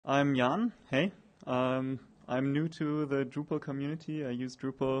I'm Jan. Hey, I'm new to the Drupal community. I use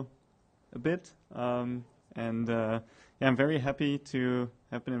Drupal a bit, yeah, I'm very happy to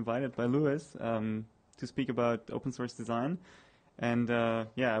have been invited by Lewis to speak about open source design. And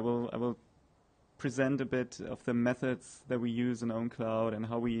yeah, I will present a bit of the methods that we use in ownCloud and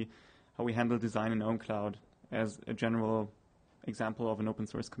how we handle design in ownCloud as a general example of an open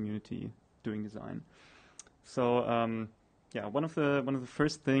source community doing design. So yeah, one of the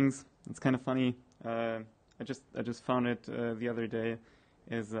first things, it's kind of funny. I just found it the other day.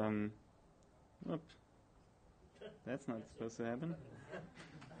 Is whoop, that's not supposed to happen.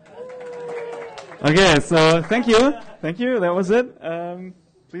 Okay, so thank you. That was it.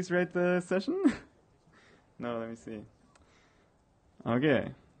 Please rate the session. No, let me see. Okay,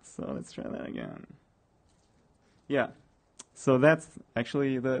 so let's try that again. Yeah. So that's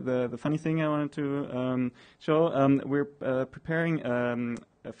actually the funny thing I wanted to show. We're preparing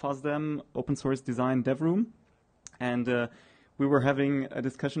a FOSDEM open source design dev room, and we were having a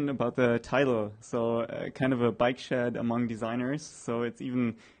discussion about the title. So kind of a bike shed among designers. So it's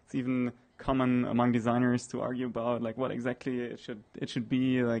even common among designers to argue about like what exactly it should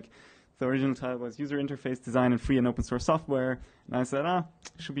be. Like the original title was user interface design in free and open source software, and I said it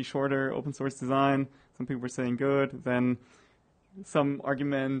should be shorter, open source design. Some people were saying good. Then some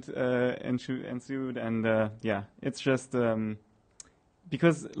argument ensued, and yeah, it's just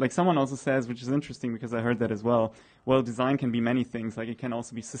because like someone also says, which is interesting because I heard that as well. Well, design can be many things. Like it can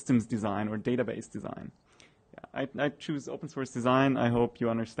also be systems design or database design. Yeah, I choose open source design. I hope you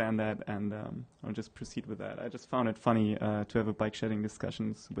understand that, and I'll just proceed with that. I just found it funny to have a bike shedding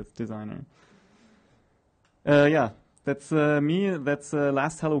discussions with designer. Yeah, that's me. That's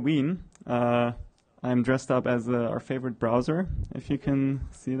last Halloween. I'm dressed up as our favorite browser, if you can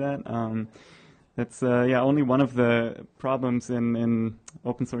see that. That's yeah, only one of the problems in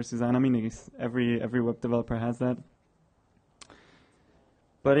open source design. I mean, every web developer has that.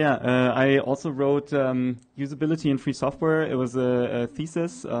 But yeah, I also wrote usability in free software. It was a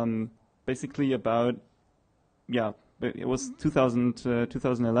thesis, basically about, yeah, it was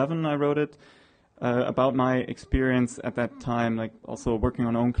 2011 I wrote it. About my experience at that time, like also working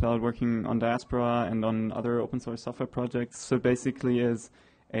on ownCloud, working on Diaspora and on other open source software projects. So basically is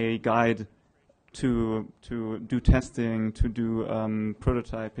a guide to do testing, to do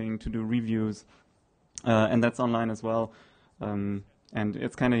prototyping, to do reviews, and that's online as well. And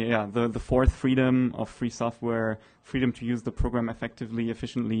it's kind of, yeah, the fourth freedom of free software, freedom to use the program effectively,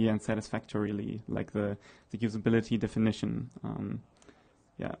 efficiently, and satisfactorily, like the usability definition.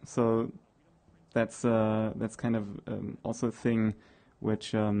 Yeah, so that's kind of also a thing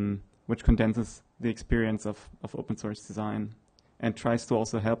which condenses the experience of open source design and tries to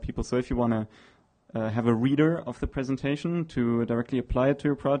also help people. So if you want to have a reader of the presentation to directly apply it to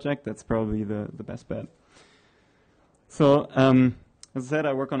your project, that's probably the best bet. So as I said,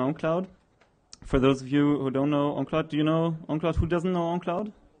 I work on ownCloud. For those of you who don't know ownCloud, do you know ownCloud? Who doesn't know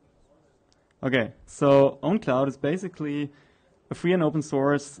ownCloud? Okay, so ownCloud is basically a free and open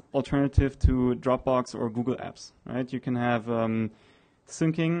source alternative to Dropbox or Google Apps, right? You can have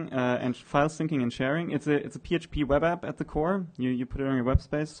syncing and file syncing and sharing. It's a PHP web app at the core. You put it on your web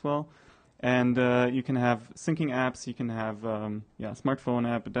space as well, and you can have syncing apps. You can have yeah, a smartphone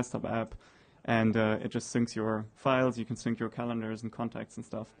app, a desktop app, and it just syncs your files. You can sync your calendars and contacts and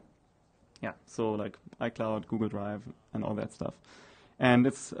stuff. Yeah, so like iCloud, Google Drive, and all that stuff. And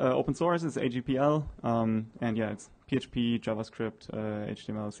it's open source, it's AGPL, and yeah, it's PHP, JavaScript,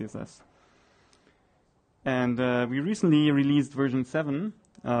 HTML, CSS. And we recently released version 7.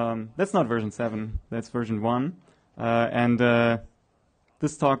 That's not version 7, that's version 1. And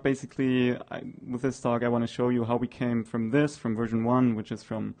this talk basically, with this talk, I want to show you how we came from version 1, which is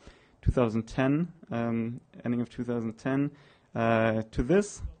from 2010, ending of 2010, to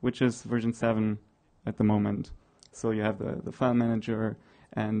this, which is version 7 at the moment. So you have the file manager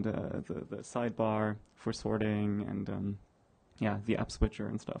and the sidebar for sorting and yeah, the app switcher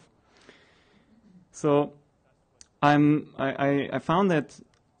and stuff. So I found that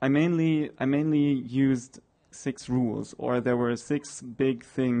I mainly used 6 rules, or there were 6 big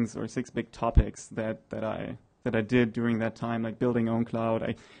things or 6 big topics that I did during that time, like building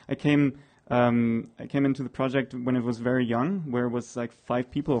ownCloud. I came into the project when it was very young, where it was like 5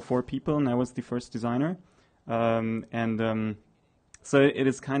 people or 4 people, and I was the first designer. So it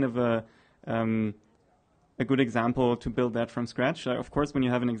is kind of a good example to build that from scratch. Of course, when you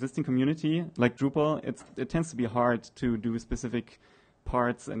have an existing community like Drupal, it tends to be hard to do specific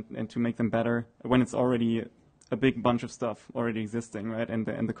parts and to make them better when it's already a big bunch of stuff already existing, right? And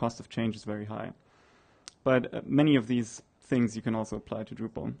the cost of change is very high. But many of these things you can also apply to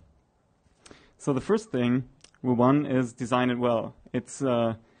Drupal. So the first thing, rule one, is design it well. It's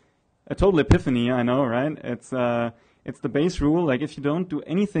a total epiphany, I know, right? It's the base rule. Like, if you don't do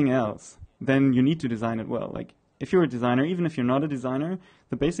anything else, then you need to design it well. Like, if you're a designer, even if you're not a designer,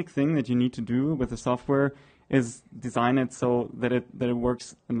 the basic thing that you need to do with the software is design it so that it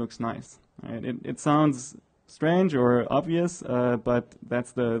works and looks nice. Right? It sounds strange or obvious, but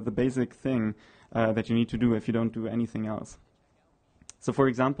that's the basic thing that you need to do if you don't do anything else. So, for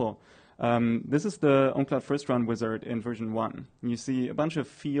example, this is the ownCloud First Run wizard in version 1. You see a bunch of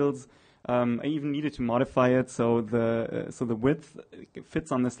fields. I even needed to modify it so the width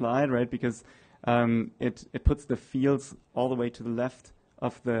fits on the slide, right? Because it puts the fields all the way to the left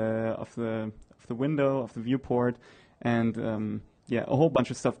of the window, of the viewport, and yeah, a whole bunch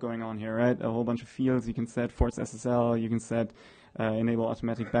of stuff going on here, right? A whole bunch of fields. You can set force SSL, you can set enable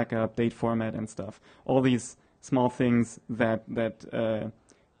automatic backup, date format, and stuff. All these small things that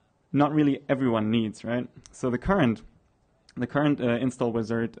not really everyone needs, right? So the current install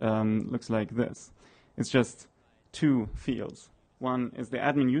wizard looks like this. It's just 2 fields. One is the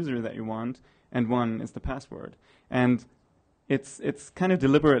admin user that you want, and one is the password. And it's kind of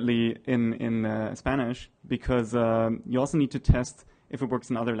deliberately in Spanish because you also need to test if it works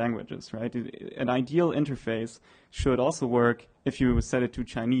in other languages, right? An ideal interface should also work if you set it to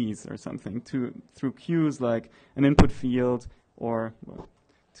Chinese or something, through cues like an input field or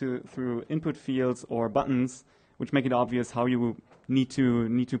through input fields or buttons, which make it obvious how you need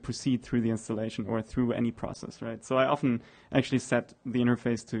to proceed through the installation or through any process, right? So I often actually set the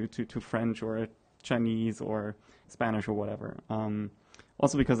interface to French or Chinese or Spanish or whatever.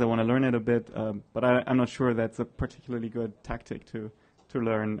 Also because I want to learn it a bit, but I'm not sure that's a particularly good tactic to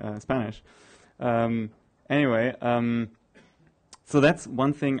learn Spanish. Anyway, so that's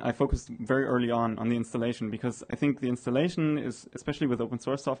one thing I focused very early on the installation, because I think the installation is, especially with open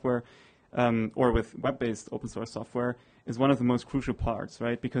source software, or with web-based open source software, is one of the most crucial parts,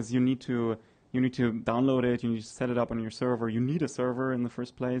 right? Because you need to download it, you need to set it up on your server, you need a server in the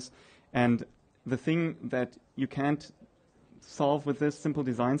first place, and the thing that you can't solve with this simple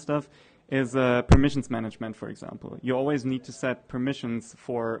design stuff is permissions management, for example. You always need to set permissions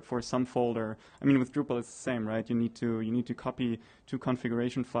for some folder. I mean, with Drupal it's the same, right? You need to copy 2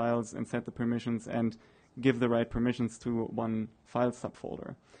 configuration files and set the permissions and give the right permissions to one file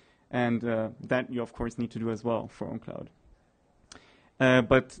subfolder. And that you, of course, need to do as well for ownCloud.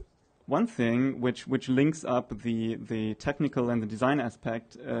 But one thing which links up the technical and the design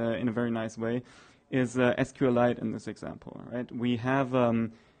aspect in a very nice way is SQLite in this example, right? We have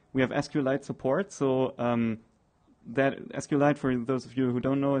SQLite support, so that SQLite, for those of you who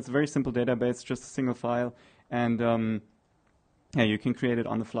don't know, it's a very simple database, just a single file, and yeah, you can create it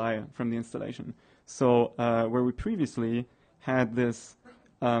on the fly from the installation. So where we previously had these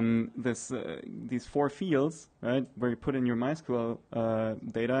 4 fields, right, where you put in your MySQL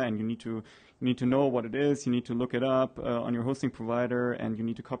data, and you need to know what it is, you need to look it up on your hosting provider, and you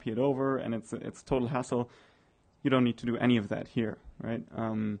need to copy it over, and it's total hassle. You don't need to do any of that here, right?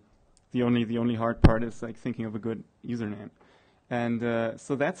 The only hard part is like thinking of a good username, and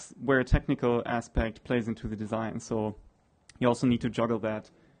so that's where a technical aspect plays into the design. So you also need to juggle that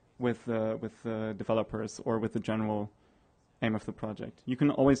with developers or with the general aim of the project. You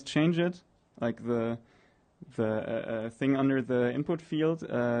can always change it, like the thing under the input field.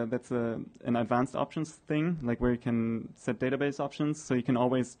 That's an advanced options thing, like where you can set database options. So you can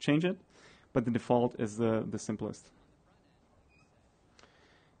always change it, but the default is the simplest.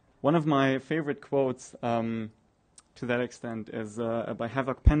 One of my favorite quotes to that extent is by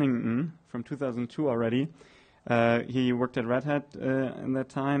Havoc Pennington from 2002 already. He worked at Red Hat in that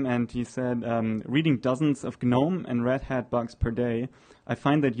time, and he said, reading dozens of GNOME and Red Hat bugs per day, I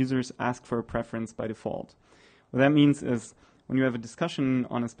find that users ask for a preference by default. What that means is when you have a discussion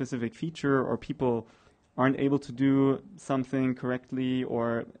on a specific feature, or people aren't able to do something correctly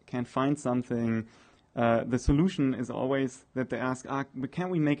or can't find something, the solution is always that they ask,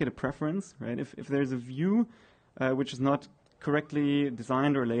 can't we make it a preference, right? If there's a view which is not correctly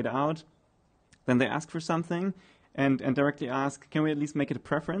designed or laid out, then they ask for something and directly ask, can we at least make it a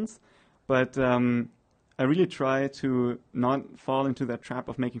preference? But I really try to not fall into that trap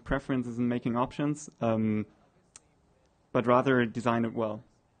of making preferences and making options, but rather design it well.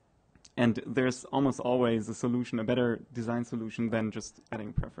 And there's almost always a solution, a better design solution than just adding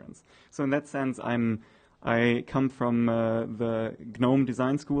a preference. So in that sense, I come from the GNOME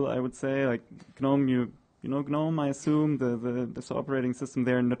design school, I would say. Like GNOME, you know GNOME, I assume, the operating system.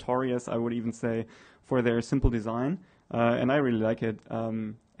 They're notorious, I would even say, for their simple design, and I really like it.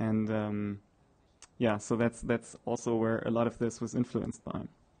 yeah, so that's also where a lot of this was influenced by.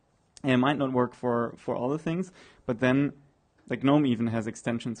 And it might not work for all the things, but then like GNOME even has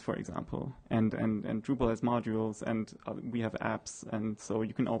extensions, for example, and Drupal has modules, and we have apps, and so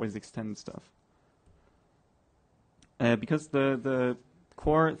you can always extend stuff. Because the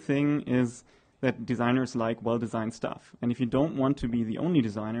core thing is that designers like well-designed stuff. And if you don't want to be the only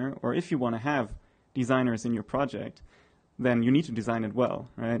designer, or if you want to have designers in your project, then you need to design it well,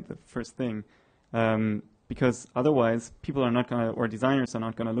 right? The first thing. Because otherwise, people are not going to, or designers are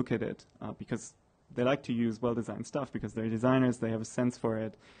not going to look at it, because they like to use well-designed stuff, because they're designers, they have a sense for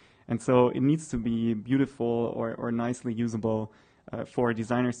it. And so it needs to be beautiful or nicely usable for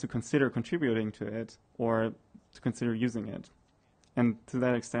designers to consider contributing to it, or to consider using it. And to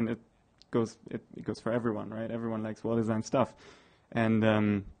that extent, it goes for everyone, right? Everyone likes well-designed stuff.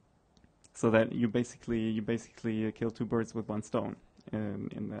 And so that you basically kill two birds with one stone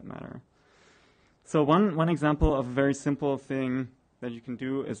in that matter. So one example of a very simple thing that you can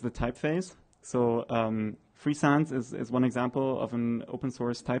do is the typeface. So Free Sans is one example of an open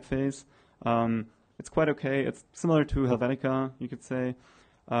source typeface. It's quite okay. It's similar to Helvetica, you could say.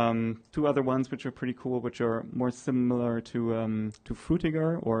 Two other ones which are pretty cool, which are more similar to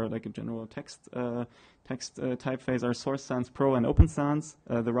Frutiger, or like a general text typeface, are Source Sans Pro and Open Sans.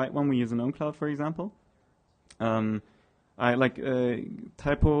 The right one we use in ownCloud, for example. I like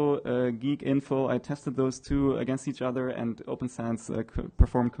Typo, Geek Info. I tested those two against each other, and Open Sans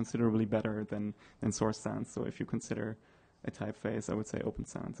performed considerably better than Source Sans. So if you consider a typeface, I would say Open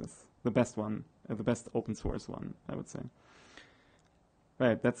Sans is the best one, the best open source one, I would say.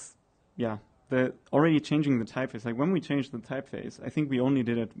 Right, that's, yeah. Already changing the typeface, like when we changed the typeface, I think we only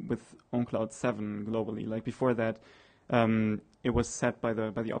did it with ownCloud 7 globally. Like before that, it was set by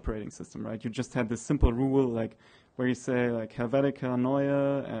the operating system, right? You just had this simple rule, like where you say like Helvetica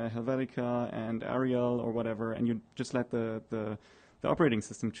Neue, Helvetica and Arial or whatever, and you just let the operating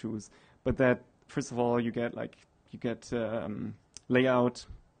system choose. But that, first of all, you get layout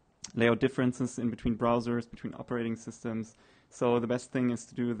differences in between browsers, between operating systems. So the best thing is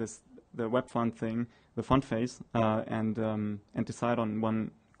to do the web font thing, the font face, and decide on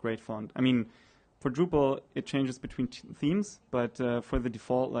one great font. I mean, for Drupal, it changes between themes, but for the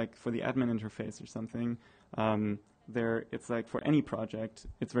default, like for the admin interface or something, it's like for any project,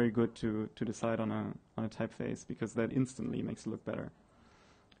 it's very good to decide on a typeface, because that instantly makes it look better.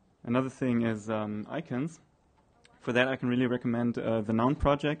 Another thing is icons. For that, I can really recommend the Noun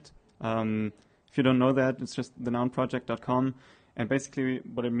project. If you don't know that, it's just thenounproject.com. And basically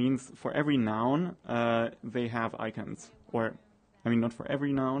what it means, for every noun, they have icons. Or, I mean, not for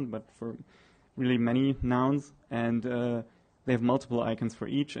every noun, but for really many nouns. And they have multiple icons for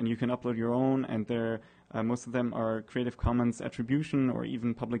each, and you can upload your own. And most of them are Creative Commons attribution or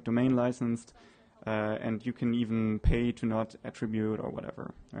even public domain licensed. And you can even pay to not attribute or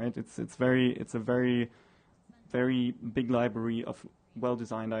whatever, right? It's a very, very big library of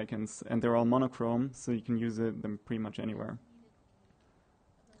well-designed icons, and they're all monochrome, so you can use them pretty much anywhere.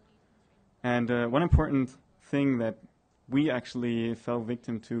 And one important thing that we actually fell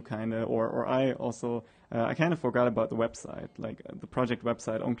victim to, kind of, or I also, I kind of forgot about the website, like the project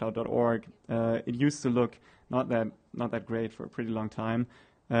website, ownCloud.org. It used to look not that great for a pretty long time.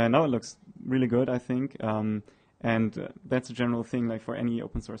 Now it looks really good, I think. And that's a general thing, like for any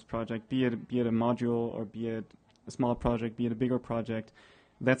open source project, be it a module or be it a small project, be it a bigger project.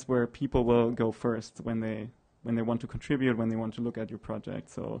 That's where people will go first when they want to contribute, when they want to look at your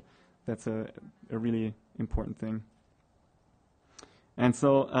project. So that's a really important thing. And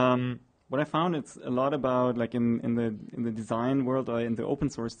so what I found, it's a lot about, like in the design world, or in the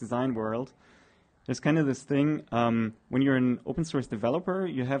open source design world, there's kind of this thing, when you're an open source developer,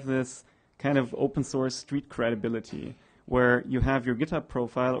 you have this kind of open source street credibility, where you have your GitHub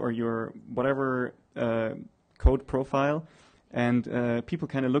profile or your whatever code profile, and people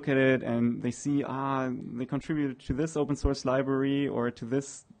kind of look at it and they see, they contributed to this open source library or to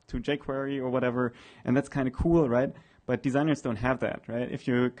jQuery or whatever, and that's kind of cool, right? But designers don't have that, right? If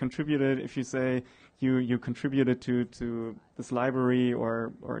you say you contributed to this library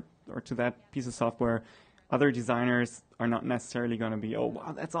or to that piece of software, other designers are not necessarily going to be, oh,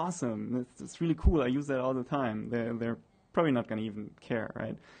 wow, that's awesome. That's really cool. I use that all the time. They're probably not going to even care,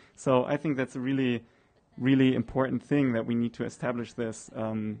 right? So I think that's a really, really important thing, that we need to establish this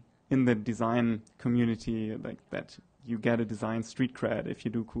in the design community, like that you get a design street cred if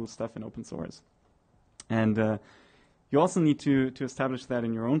you do cool stuff in open source. And you also need to establish that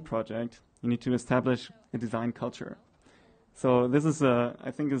in your own project. You need to establish a design culture. So this is,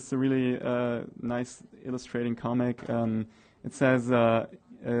 I think it's a really nice illustrating comic. It says,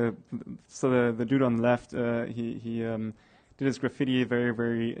 so the dude on the left, he did his graffiti very,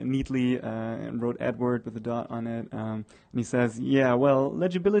 very neatly and wrote Edward with a dot on it. And he says, yeah, well,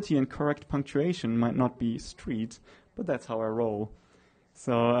 legibility and correct punctuation might not be street, but that's how I roll.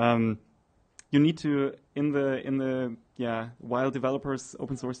 So you need to, in the wild developers,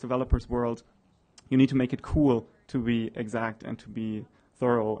 open source developers world, you need to make it cool to be exact and to be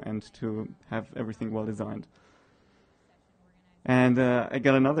thorough and to have everything well designed. And I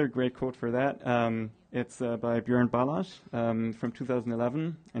got another great quote for that. It's by Björn Balázs from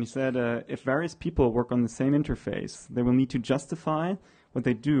 2011. And he said, if various people work on the same interface, they will need to justify what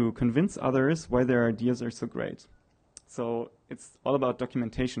they do, convince others why their ideas are so great. So it's all about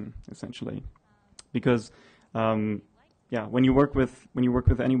documentation, essentially. Because, when you work with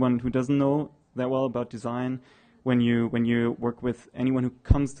anyone who doesn't know that well about design, when you work with anyone who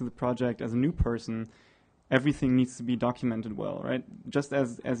comes to the project as a new person, everything needs to be documented well, right? Just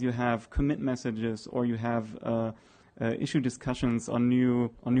as you have commit messages or you have issue discussions on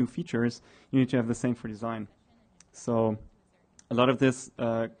new features, you need to have the same for design. So a lot of this,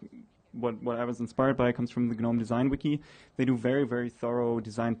 what I was inspired by, comes from the GNOME Design Wiki. They do very, very thorough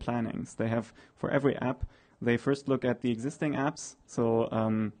design plannings. They have, for every app, they first look at the existing apps. So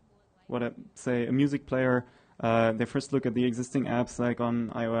say a music player, they first look at the existing apps like on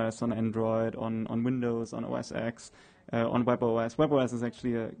iOS, on Android, on Windows, on OS X, on WebOS. WebOS is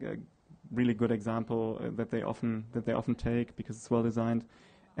actually a really good example that they often take because it's well designed,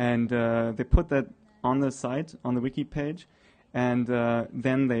 and they put that on the site, on the wiki page, and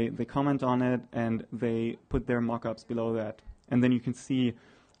then they comment on it and they put their mockups below that, and then you can see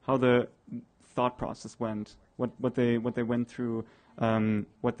how the thought process went, what they went through,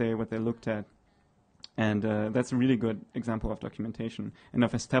 what they looked at. And that's a really good example of documentation and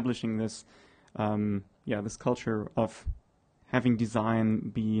of establishing this, this culture of having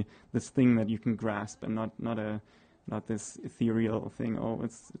design be this thing that you can grasp and not this ethereal thing. Oh,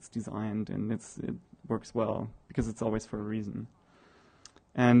 it's designed and it works well, because it's always for a reason.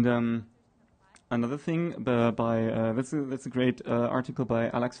 And another thing that's a great article by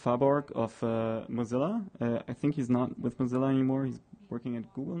Alex Farborg of Mozilla. I think he's not with Mozilla anymore. He's working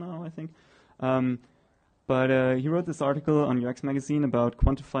at Google now, I think. But he wrote this article on UX Magazine about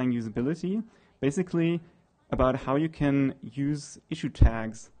quantifying usability, basically about how you can use issue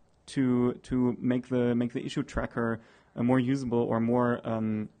tags to make the issue tracker more usable or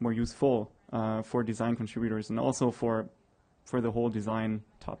more useful for design contributors and also for the whole design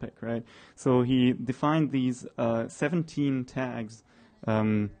topic, right? So he defined these 17 tags,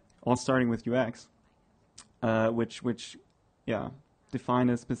 all starting with UX, which define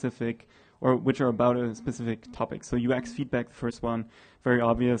a specific, or which are about a specific topic. So UX feedback, the first one, very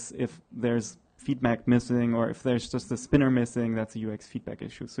obvious. If there's feedback missing or if there's just a spinner missing, that's a UX feedback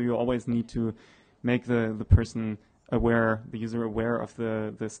issue. So you always need to make the person aware, the user aware of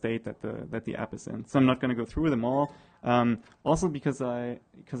the state that the app is in. So I'm not going to go through them all. Also because I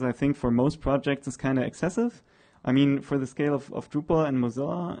think for most projects it's kind of excessive. I mean, for the scale of Drupal and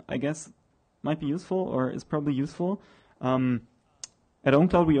Mozilla, I guess might be useful or is probably useful. At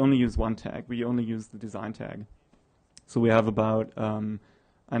ownCloud, we only use one tag. We only use the design tag. So we have about,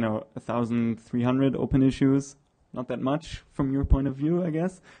 1,300 open issues. Not that much from your point of view, I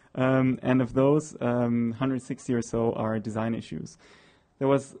guess. And of those, 160 or so are design issues. There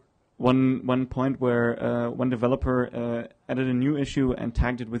was one point where one developer added a new issue and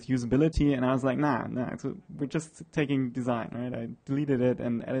tagged it with usability, and I was like, nah, we're just taking design, right? I deleted it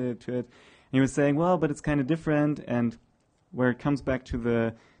and added it to it. And he was saying, well, but it's kind of different, and where it comes back to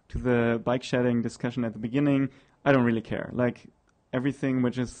the bike shedding discussion at the beginning, I don't really care. Like everything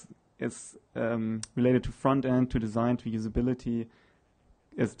which is related to front end, to design, to usability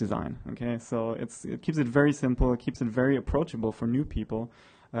is design. Okay, so it keeps it very simple. It keeps it very approachable for new people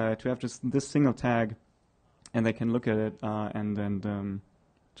to have just this single tag, and they can look at it and then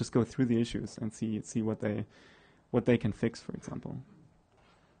just go through the issues and see what they can fix, for example.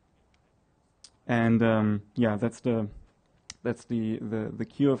 And that's the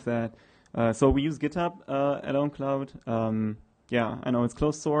queue of that. So we use GitHub at ownCloud. I know it's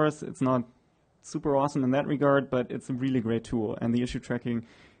closed source. It's not super awesome in that regard, but it's a really great tool. And the issue tracking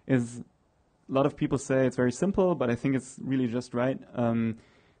is, a lot of people say it's very simple, but I think it's really just right.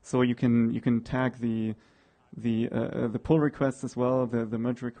 So you can tag the pull requests as well, the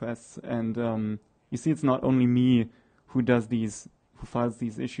merge requests, and you see it's not only me who files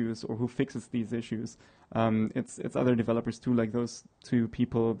these issues or who fixes these issues. It's other developers too, like those two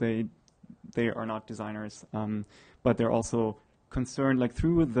people. They are not designers, but they're also concerned, like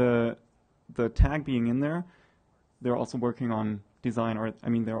through the tag being in there, they're also working on design, or I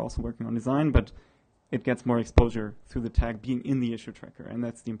mean, they're also working on design, but it gets more exposure through the tag being in the issue tracker, and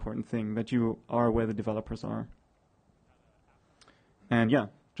that's the important thing, that you are where the developers are. And yeah,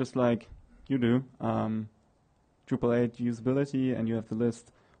 just like you do, Drupal 8 usability, and you have the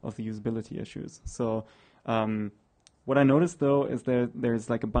list of the usability issues. So what I noticed though is there's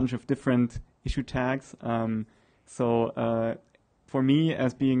like a bunch of different issue tags. For me,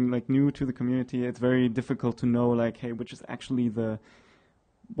 as being like new to the community, it's very difficult to know like, hey, what is actually the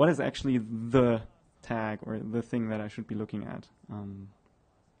tag or the thing that I should be looking at.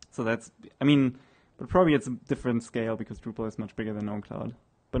 So that's, I mean, but probably it's a different scale because Drupal is much bigger than ownCloud,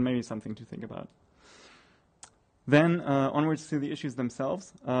 but maybe something to think about. Then onwards to the issues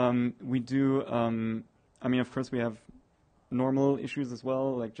themselves. We do, I mean, of course, we have normal issues as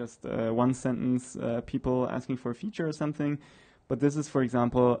well, like just one sentence people asking for a feature or something. But this is, for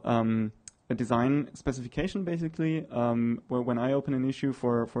example, a design specification, basically, where when I open an issue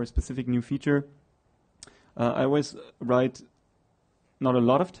for a specific new feature, I always write not a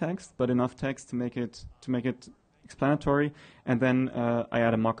lot of text, but enough text to make it explanatory, and then I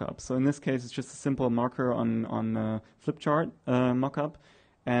add a mockup. So in this case, it's just a simple marker on flipchart mockup,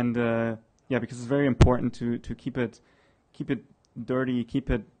 and yeah, because it's very important to keep it dirty, keep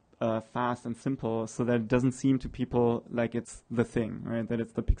it fast and simple, so that it doesn't seem to people like it's the thing, right? That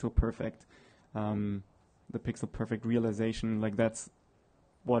it's the pixel perfect realization. Like that's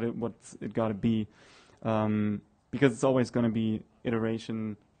what's it got to be, because it's always going to be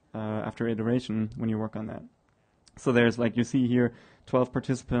iteration after iteration when you work on that. So there's, like you see here, 12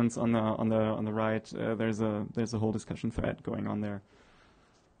 participants on the right. There's a whole discussion thread going on there,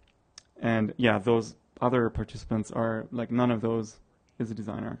 and yeah, those other participants are like none of those is a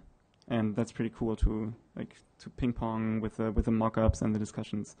designer. And that's pretty cool to ping pong with the mockups and the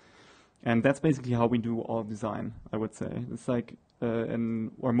discussions, and that's basically how we do all design. I would say it's like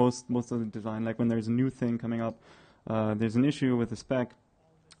or most of the design. Like when there's a new thing coming up, there's an issue with the spec.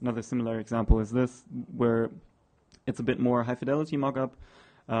 Another similar example is this, where it's a bit more high fidelity mockup.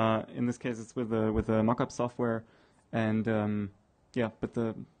 In this case, it's with the mockup software, and yeah, but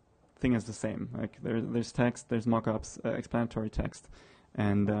the thing is the same. Like there's text, there's mockups, explanatory text.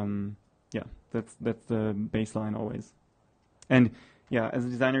 And yeah, that's the baseline always. And yeah, as a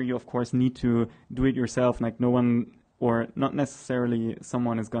designer, you of course need to do it yourself. Like no one, or not necessarily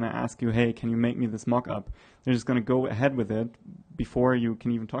someone, is going to ask you, hey, can you make me this mock-up? They're just going to go ahead with it before you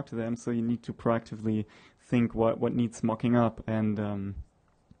can even talk to them. So you need to proactively think what needs mocking up, and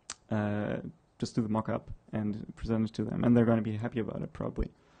just do the mock-up and present it to them. And they're going to be happy about it,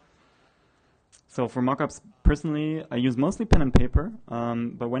 probably. So for mockups, personally, I use mostly pen and paper,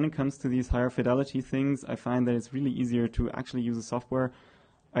 but when it comes to these higher fidelity things, I find that it's really easier to actually use a software.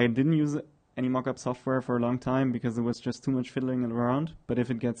 I didn't use any mockup software for a long time because it was just too much fiddling around, but if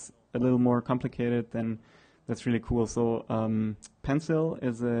it gets a little more complicated, then that's really cool. So Pencil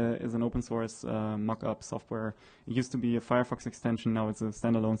is an open source mockup software. It used to be a Firefox extension, now it's a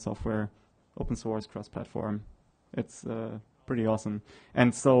standalone software, open source, cross-platform. It's pretty awesome.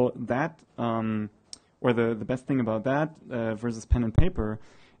 And so that, or the best thing about that versus pen and paper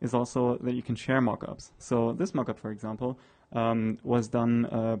is also that you can share mockups. So this mockup, for example, was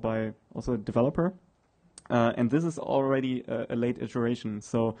done by also a developer, and this is already a late iteration.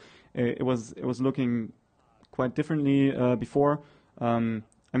 So it was looking quite differently before.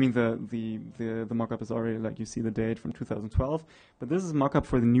 I mean, the mockup is already, like you see the date, from 2012, but this is a mockup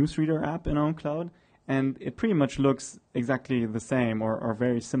for the newsreader app in ownCloud. And it pretty much looks exactly the same or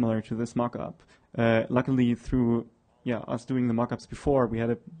very similar to this mockup. Luckily, through us doing the mockups before, we had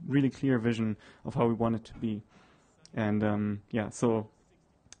a really clear vision of how we want it to be. And so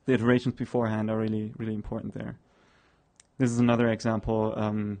the iterations beforehand are really, really important there. This is another example,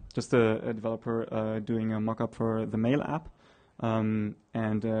 just a developer doing a mockup for the mail app. And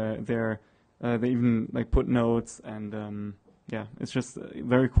they even like put notes, and it's just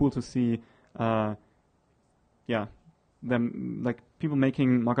very cool to see them, like people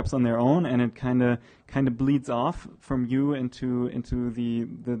making mockups on their own, and it kind of bleeds off from you into the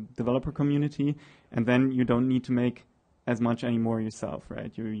developer community, and then you don't need to make as much anymore yourself,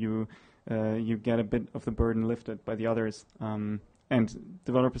 right? You get a bit of the burden lifted by the others, and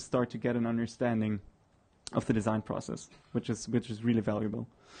developers start to get an understanding of the design process, which is really valuable.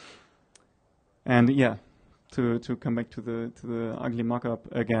 And yeah. To come back to the ugly mockup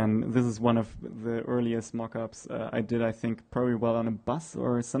again, this is one of the earliest mockups I did. I think probably while on a bus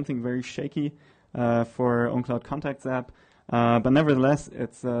or something very shaky for ownCloud Contacts app, but nevertheless,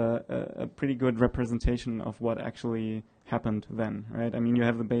 it's a pretty good representation of what actually happened then, right? I mean, you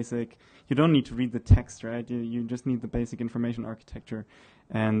have the basic, you don't need to read the text, right? You just need the basic information architecture,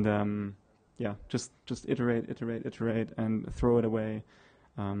 and yeah, just iterate, and throw it away,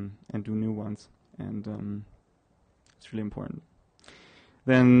 and do new ones, and it's really important.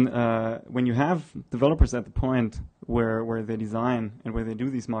 Then when you have developers at the point where they design and where they do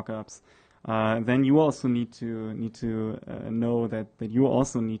these mock-ups, then you also need to know that you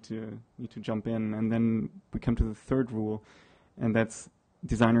also need to jump in. And then we come to the third rule, and that's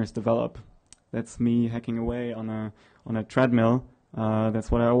designers develop. That's me hacking away on a treadmill. That's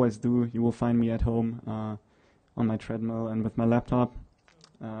what I always do. You will find me at home on my treadmill and with my laptop.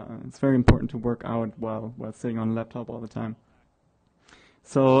 It's very important to work out while sitting on a laptop all the time.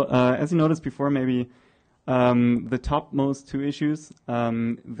 So as you noticed before, maybe the topmost two issues,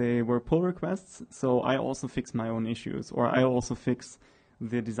 they were pull requests. So I also fix my own issues, or I also fix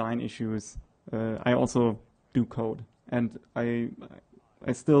the design issues. I also do code, and I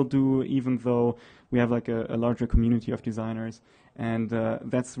still do, even though we have like a larger community of designers. And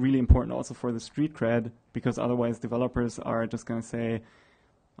that's really important also for the street cred, because otherwise developers are just going to say,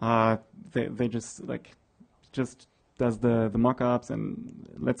 they just does the mock-ups and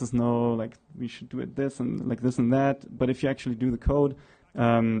lets us know like we should do it this and like this and that. But if you actually do the code,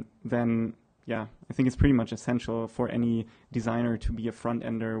 then yeah, I think it's pretty much essential for any designer to be a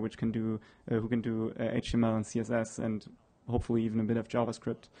front-ender which can do who can do HTML and CSS and hopefully even a bit of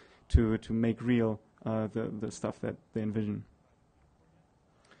JavaScript to make real the stuff that they envision.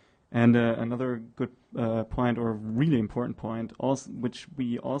 And another good point, or really important point, also, which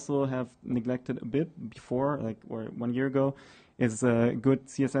we also have neglected a bit before, or 1 year ago, is good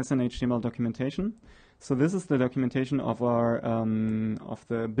CSS and HTML documentation. So this is the documentation of our of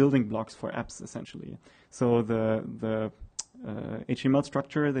the building blocks for apps, essentially. So the HTML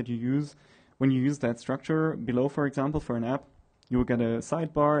structure that you use, when you use that structure below, for example, for an app, you will get a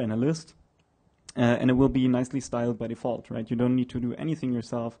sidebar and a list. And it will be nicely styled by default, right? You don't need to do anything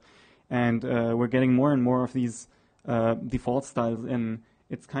yourself. And we're getting more and more of these default styles in.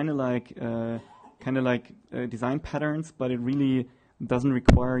 It's kind of like design patterns, but it really doesn't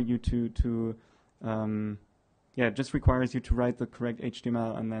require you to it just requires you to write the correct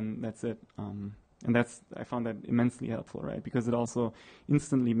HTML, and then that's it. And I found that immensely helpful, right? Because it also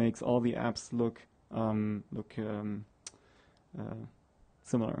instantly makes all the apps look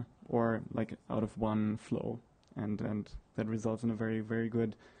similar, or like out of one flow, and that results in a very, very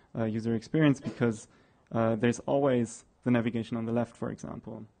good user experience, because there's always the navigation on the left, for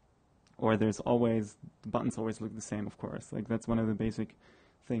example, or there's always, the buttons always look the same, of course. Like that's one of the basic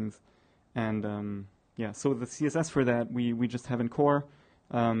things. And yeah, so the CSS for that we just have in core,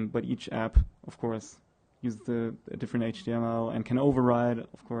 but each app, of course, uses a different HTML and can override,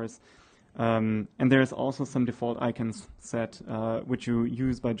 of course. And there's also some default icons set, which you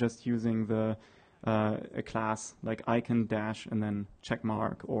use by just using a class like icon dash and then check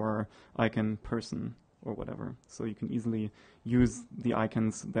mark, or icon person or whatever. So you can easily use the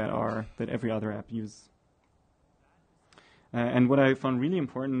icons that every other app uses. And what I found really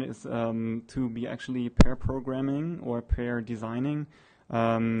important is to be actually pair programming or pair designing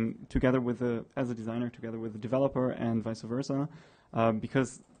together with as a designer together with the developer, and vice versa,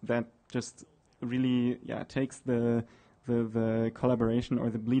 because that just really takes the collaboration or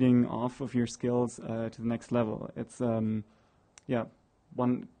the bleeding off of your skills to the next level. It's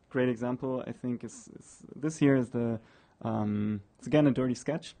one great example I think is this here is it's again a dirty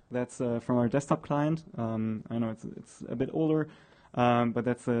sketch that's from our desktop client. I know it's a bit older, but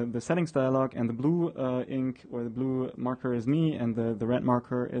that's the settings dialog, and the blue ink or the blue marker is me, and the red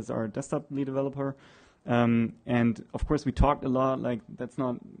marker is our desktop lead developer. And of course we talked a lot, like that's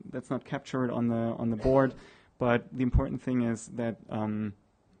not captured on the board, but the important thing is that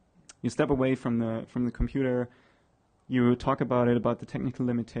you step away from the computer, you talk about the technical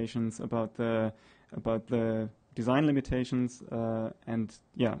limitations, about the design limitations, and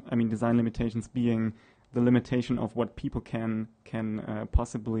design limitations being the limitation of what people can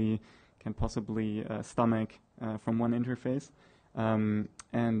possibly stomach from one interface. And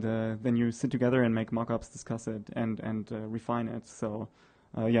then you sit together and make mock-ups, discuss it, and refine it. So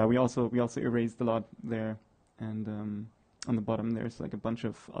we also erased a lot there, and on the bottom there's like a bunch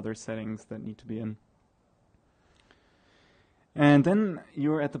of other settings that need to be in. And then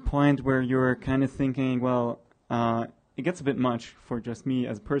you're at the point where you're kind of thinking, well, it gets a bit much for just me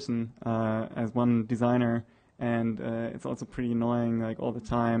as a person, as one designer, and it's also pretty annoying, like all the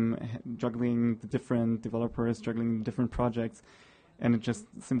time, juggling the different developers, juggling the different projects, and it just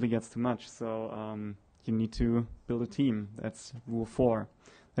simply gets too much. So you need to build a team. That's rule 4.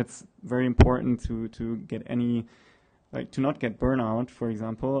 That's very important to get any like to not get burnout, for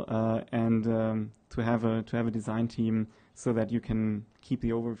example, and to have a design team so that you can keep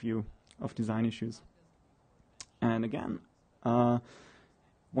the overview of design issues. And again,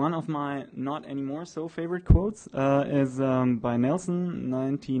 one of my not anymore so favorite quotes is by Nelson,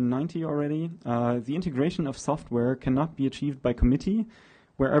 1990 already. The integration of software cannot be achieved by committee,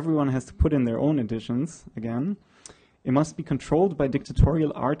 where everyone has to put in their own additions, again. It must be controlled by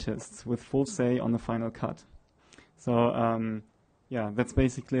dictatorial artists with full say on the final cut. So, yeah, that's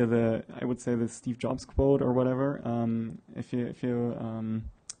basically I would say the Steve Jobs quote or whatever, if you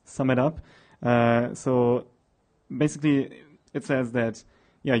sum it up. So basically it says that,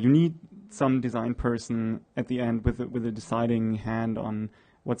 yeah, you need some design person at the end with a deciding hand on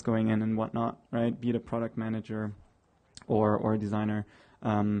what's going in and whatnot, right? Be it a product manager or a designer.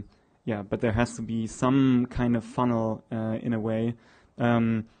 Yeah, but there has to be some kind of funnel in a way.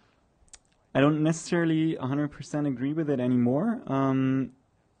 I don't necessarily 100% agree with it anymore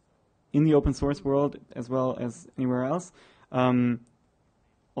in the open source world as well as anywhere else.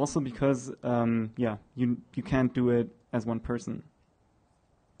 Also because, yeah, you can't do it as one person.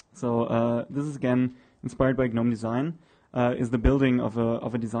 So this is again inspired by GNOME Design. Is the building of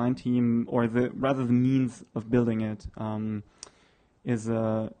a design team, or rather the means of building it, is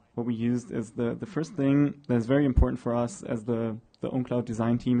what we used is the first thing that is very important for us as the ownCloud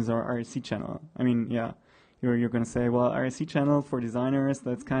design team is our IRC channel. I mean, yeah, you're going to say, well, IRC channel for designers,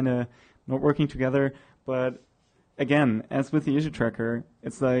 that's kind of not working together. But again, as with the issue tracker,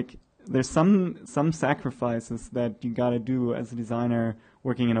 it's like there's some sacrifices that you got to do as a designer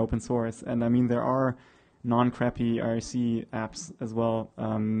working in open source. And I mean, there are non-crappy IRC apps as well.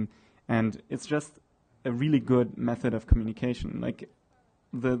 And it's just a really good method of communication. Like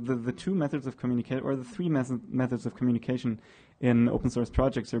the two methods of communication, or the three methods of communication in open source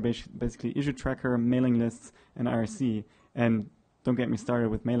projects are basically issue tracker, mailing lists, and IRC. And don't get me started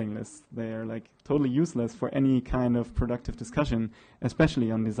with mailing lists. They are like totally useless for any kind of productive discussion, especially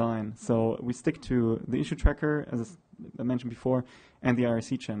on design. So we stick to the issue tracker, as I mentioned before, and the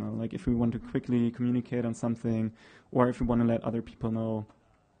IRC channel. Like if we want to quickly communicate on something, or if we want to let other people know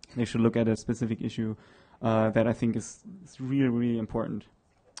they should look at a specific issue, that I think is really, really important.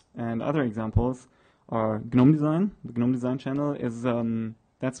 And other examples are GNOME Design. The GNOME Design channel is,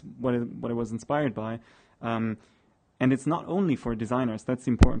 that's what it was inspired by. And it's not only for designers, that's the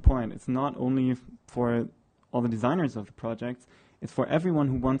important point. It's not only for all the designers of the projects, it's for everyone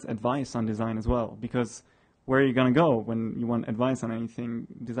who wants advice on design as well. Because where are you going to go when you want advice on anything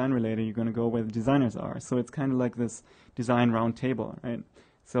design related? You're going to go where the designers are. So it's kind of like this design round table, right?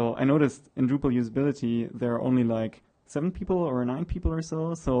 So I noticed in Drupal usability, there are only like 7 people or 9 people or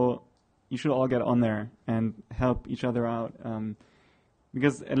so. So you should all get on there and help each other out.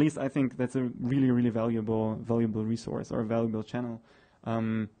 Because at least I think that's a really, really valuable resource or a valuable channel.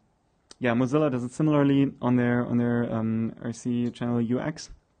 Yeah, Mozilla does it similarly on their RC channel UX,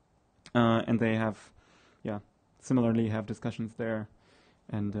 and they have, yeah, similarly have discussions there,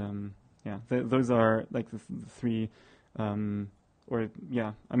 and yeah, those are like the three, or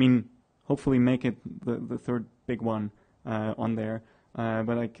yeah, I mean, hopefully make it the third big one on there.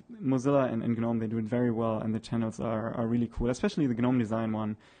 But like Mozilla and GNOME, they do it very well, and the channels are really cool, especially the GNOME Design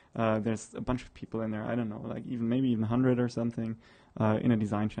one. There's a bunch of people in there, I don't know, like maybe even 100 or something in a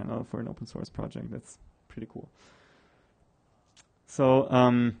design channel for an open source project. That's pretty cool. So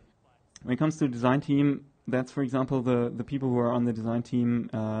when it comes to the design team, that's, for example, the people who are on the design team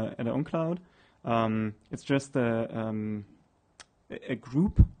at ownCloud. It's just a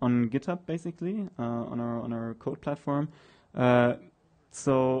group on GitHub, basically, on our code platform.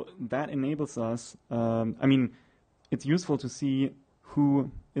 So that enables us, I mean, it's useful to see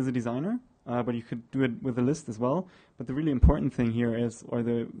who is a designer, but you could do it with a list as well. But the really important thing here is, or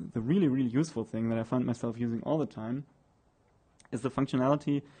the really, really useful thing that I find myself using all the time, is the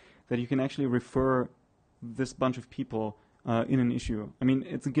functionality that you can actually refer this bunch of people in an issue. I mean,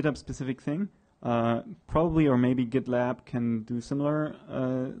 it's a GitHub specific thing. Probably, or maybe GitLab can do similar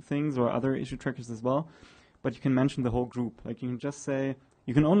things, or other issue trackers as well. But you can mention the whole group. Like you can just say,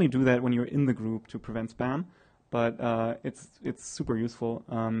 you can only do that when you're in the group to prevent spam, but it's super useful.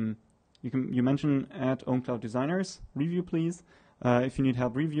 You mention at ownCloud designers, review please, if you need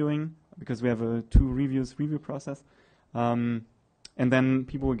help reviewing, because we have a 2 reviews review process. And then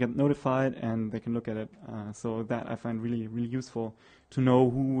people will get notified and they can look at it. So that I find really, really useful to know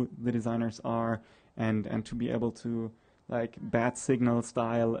who the designers are, and to be able to, like bat signal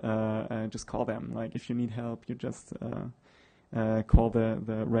style, just call them. Like if you need help, you just call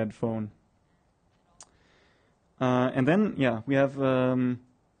the red phone. And then, yeah, we have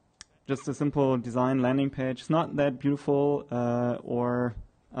just a simple design landing page. It's not that beautiful or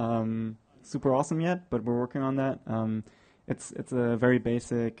super awesome yet, but we're working on that. It's a very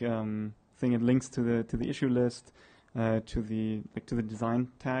basic thing. It links to the issue list, to the design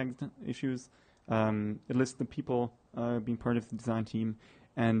tagged issues. It lists the people being part of the design team,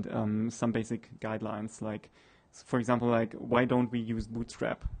 and some basic guidelines, like, for example, like, why don't we use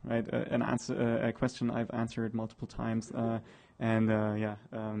Bootstrap, right? A question I've answered multiple times,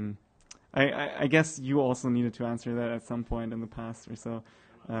 I guess you also needed to answer that at some point in the past or so.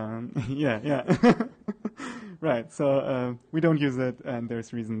 Yeah. Right, so we don't use it, and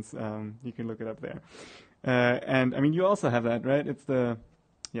there's reasons. You can look it up there. And I mean, you also have that, right? It's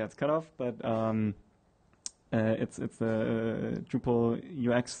cut off, but it's the Drupal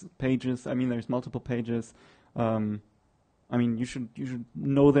UX pages. I mean, there's multiple pages. I mean, you should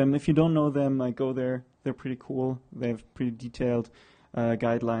know them. If you don't know them, like, go there. They're pretty cool. They have pretty detailed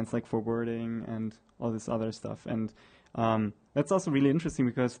guidelines, like, for wording and all this other stuff. And that's also really interesting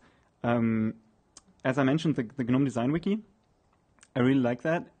because, as I mentioned, the GNOME Design Wiki, I really like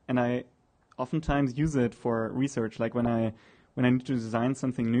that, and I oftentimes use it for research. Like, when I need to design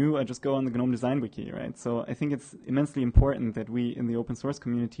something new, I just go on the GNOME Design Wiki, right? So I think it's immensely important that we, in the open source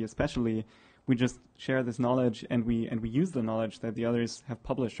community especially, we just share this knowledge, and we use the knowledge that the others have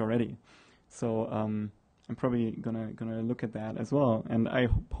published already. So I'm probably gonna look at that as well, and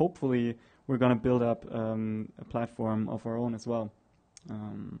hopefully we're gonna build up a platform of our own as well.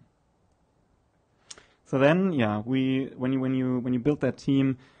 So then, yeah, when you build that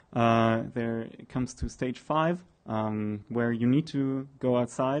team, there it comes to stage 5, where you need to go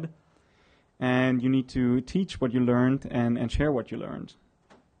outside, and you need to teach what you learned and share what you learned.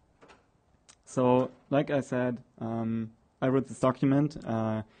 So, like I said, I wrote this document,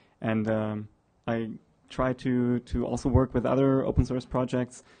 and I try to also work with other open source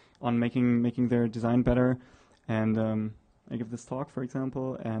projects on making their design better. And I give this talk, for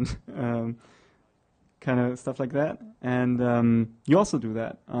example, and kind of stuff like that. And you also do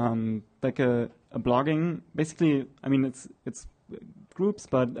that, like a blogging. Basically, I mean, it's groups,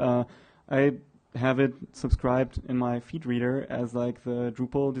 but I have it subscribed in my feed reader as like the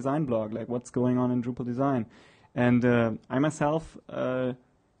Drupal design blog, like what's going on in Drupal design. And I myself, I'm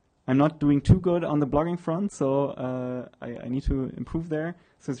not doing too good on the blogging front, so I need to improve there.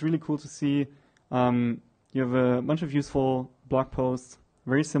 So it's really cool to see you have a bunch of useful blog posts,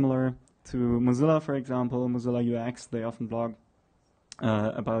 very similar to Mozilla, for example, Mozilla UX. They often blog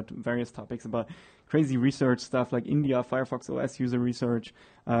about various topics, about crazy research stuff like India, Firefox OS user research,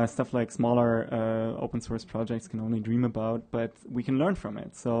 stuff like smaller open source projects can only dream about, but we can learn from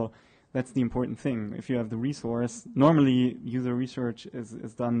it. So that's the important thing. If you have the resource, normally user research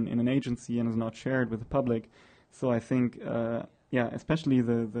is done in an agency and is not shared with the public. So I think, especially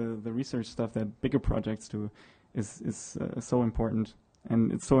the research stuff that bigger projects do is so important,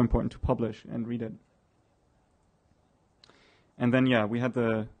 and it's so important to publish and read it. And then, we had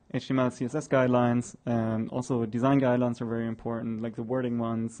the HTML, CSS guidelines, and also design guidelines are very important, like the wording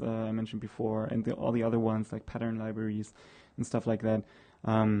ones I mentioned before, and all the other ones like pattern libraries and stuff like that.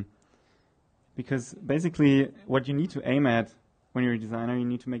 Because basically what you need to aim at when you're a designer, you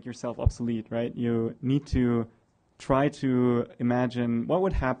need to make yourself obsolete, right? You need to try to imagine what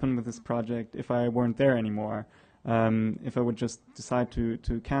would happen with this project if I weren't there anymore. If I would just decide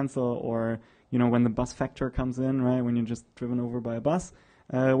to cancel, or when the bus factor comes in, right, when you're just driven over by a bus,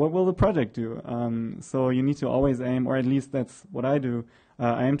 what will the project do? So you need to always aim, or at least that's what I do,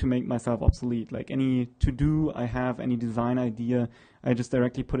 I aim to make myself obsolete. Like any to-do I have, any design idea, I just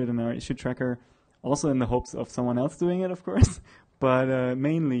directly put it in our issue tracker, also in the hopes of someone else doing it, of course, but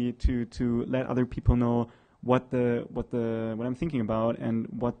mainly to let other people know what I'm thinking about and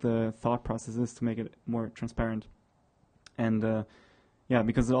what the thought process is, to make it more transparent. And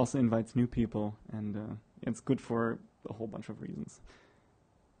because it also invites new people, and it's good for a whole bunch of reasons.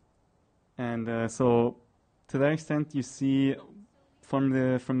 And so to that extent, you see from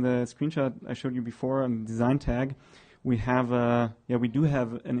the screenshot I showed you before on the design tag, we have we do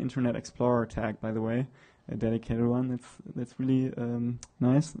have an Internet Explorer tag, by the way, a dedicated one. That's really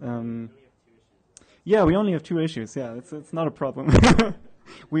nice. Yeah, we only have 2 issues. Yeah, it's not a problem.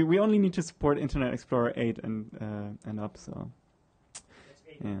 we only need to support Internet Explorer 8 and up. So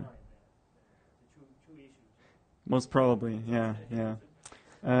yeah, the 2 issues. Most probably, yeah.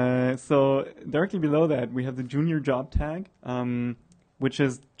 So directly below that, we have the junior job tag, which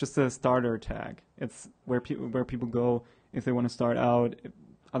is just a starter tag. It's where people go if they want to start out.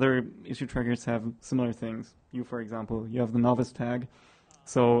 Other issue trackers have similar things. You, for example, you have the novice tag.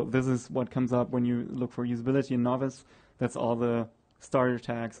 So this is what comes up when you look for usability in novice. That's all the starter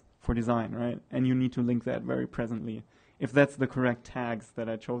tags for design, right? And you need to link that very presently, if that's the correct tags that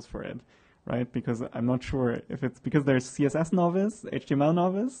I chose for it, right? Because I'm not sure if it's because there's CSS novice, HTML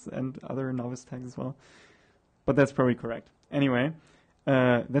novice, and other novice tags as well. But that's probably correct. Anyway,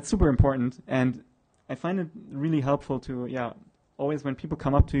 that's super important. And I find it really helpful to, always when people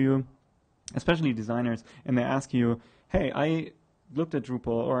come up to you, especially designers, and they ask you, hey, I looked at Drupal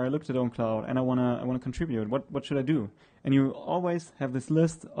or I looked at ownCloud and I wanna contribute. What should I do? And you always have this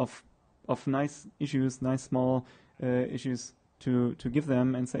list of nice issues, nice small issues to give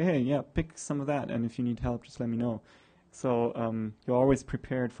them and say, hey, pick some of that, and if you need help, just let me know. So you're always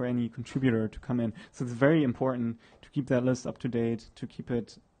prepared for any contributor to come in. So it's very important to keep that list up to date, to keep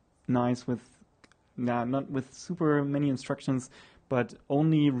it nice with, not with super many instructions, but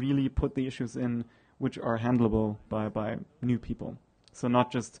only really put the issues in which are handleable by new people. So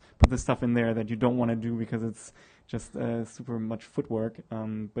not just put the stuff in there that you don't want to do because it's just super much footwork,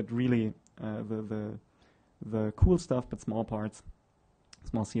 but really the cool stuff, but small parts,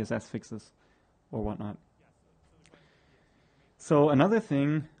 small CSS fixes or whatnot. So another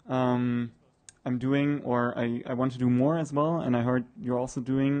thing I'm doing, or I want to do more as well, and I heard you're also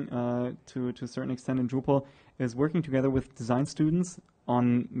doing to a certain extent in Drupal, is working together with design students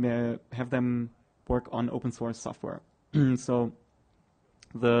on have them work on open source software. So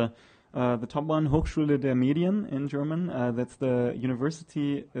the top one, Hochschule der Medien in German, that's the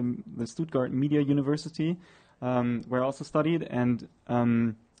university, the Stuttgart Media University, where I also studied. And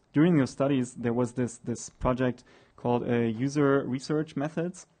during those studies, there was this project called user research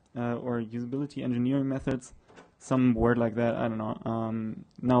methods or usability engineering methods, some word like that. I don't know.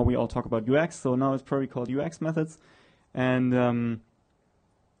 Now we all talk about UX, so now it's probably called UX methods. And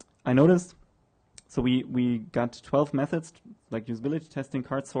I noticed. So we got 12 methods, like usability testing,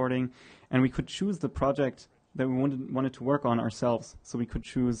 cart sorting, and we could choose the project that we wanted to work on ourselves. So we could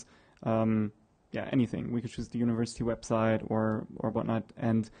choose, anything. We could choose the university website or whatnot.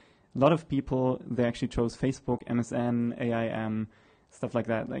 And a lot of people, they actually chose Facebook, MSN, AIM, stuff like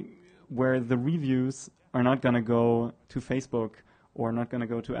that, like where the reviews are not going to go to Facebook or not going to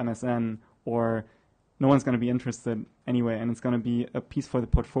go to MSN, or no one's going to be interested anyway, and it's going to be a piece for the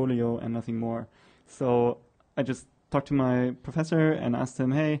portfolio and nothing more. So I just talked to my professor and asked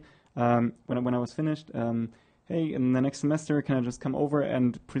him, hey, when I was finished, hey, in the next semester, can I just come over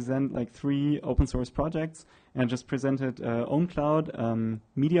and present like 3 open source projects? And I just presented ownCloud,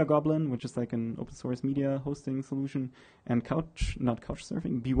 Media Goblin, which is like an open source media hosting solution, and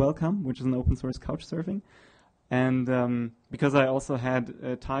Be Welcome, which is an open source couch surfing. And because I also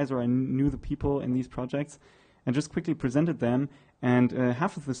had ties, or I knew the people in these projects, and just quickly presented them, and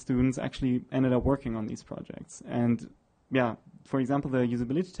half of the students actually ended up working on these projects. And for example, the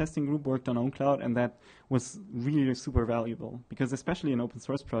usability testing group worked on ownCloud, and that was really super valuable, because especially in open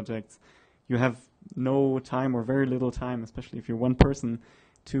source projects, you have no time or very little time, especially if you're one person,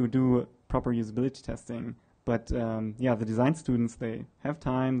 to do proper usability testing. But the design students, they have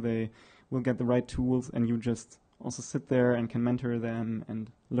time, they will get the right tools, and you just also sit there and can mentor them and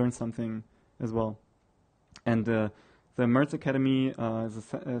learn something as well. And the Merz Academy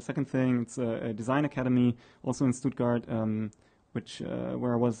is a second thing. It's a design academy, also in Stuttgart,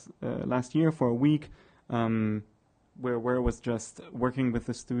 where I was last year for a week, where I was just working with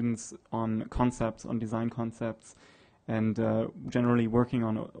the students on concepts, on design concepts, and generally working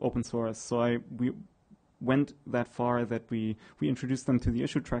on open source. So we went that far that we introduced them to the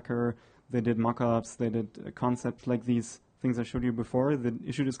issue tracker. They did mock-ups, they did concepts like these things I showed you before, the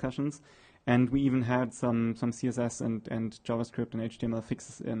issue discussions. And we even had some CSS and JavaScript and HTML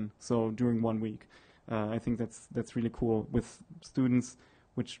fixes in. So during 1 week, I think that's really cool with students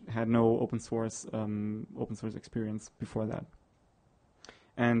which had no open source experience before that.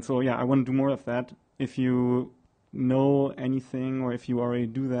 And so I want to do more of that. If you know anything, or if you already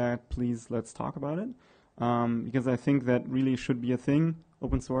do that, please let's talk about it, because I think that really should be a thing,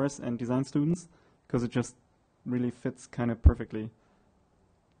 open source and design students, because it just really fits kind of perfectly.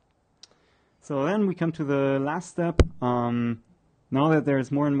 So then we come to the last step. Now that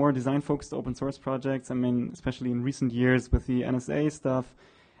there's more and more design-focused open source projects, I mean, especially in recent years with the NSA stuff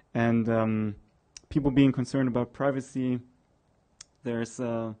and people being concerned about privacy, there's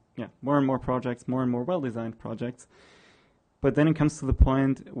more and more projects, more and more well-designed projects. But then it comes to the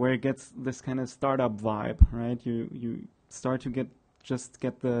point where it gets this kind of startup vibe, right? You start to get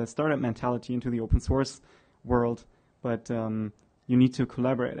the startup mentality into the open source world, but you need to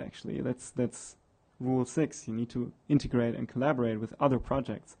collaborate, actually. That's rule 6. You need to integrate and collaborate with other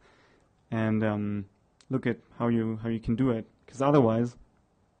projects and look at how you can do it. Because otherwise,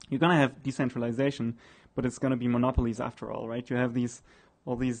 you're going to have decentralization, but it's going to be monopolies after all, right? You have these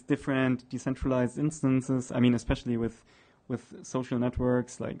all these different decentralized instances. I mean, especially with social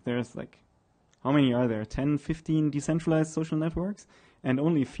networks, like there's like, how many are there? 10, 15 decentralized social networks, and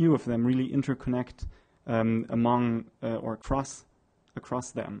only a few of them really interconnect among or across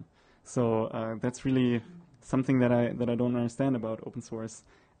them. So that's really something that I don't understand about open source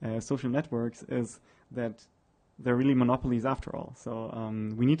social networks, is that they're really monopolies after all. So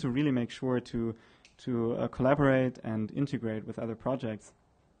we need to really make sure to collaborate and integrate with other projects,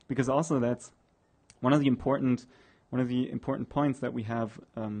 because also that's one of the important points that we have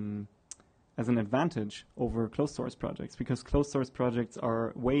as an advantage over closed source projects, because closed source projects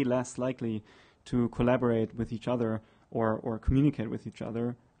are way less likely to collaborate with each other or communicate with each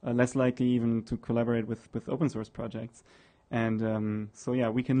other, less likely even to collaborate with open source projects. And so yeah,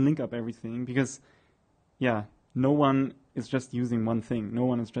 we can link up everything, because yeah, no one is just using one thing. No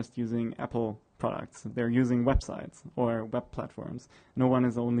one is just using Apple products. They're using websites or web platforms. No one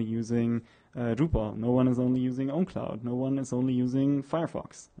is only using Drupal. No one is only using ownCloud. No one is only using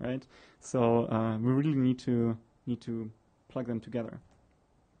Firefox, right? So we really need to plug them together,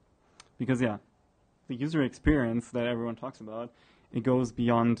 because yeah, the user experience that everyone talks about, it goes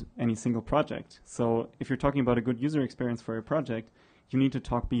beyond any single project. So if you're talking about a good user experience for a project, you need to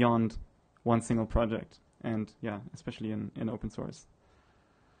talk beyond one single project, and yeah, especially in open source.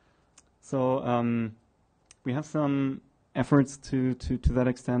 So we have some efforts to that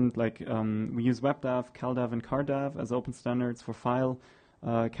extent, like we use WebDAV, CalDAV, and CarDAV as open standards for file,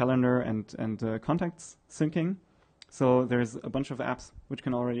 calendar, and contacts syncing. So there's a bunch of apps which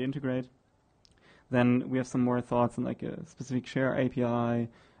can already integrate. Then we have some more thoughts on like a specific share API,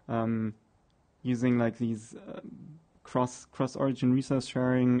 using like these cross-origin resource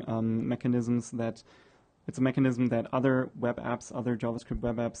sharing mechanisms. That it's a mechanism that other web apps, other JavaScript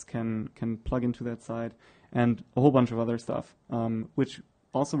web apps can plug into that side, and a whole bunch of other stuff, which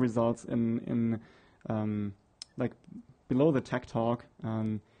also results in like below the tech talk,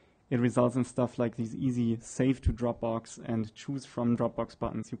 it results in stuff like these easy save to Dropbox and choose from Dropbox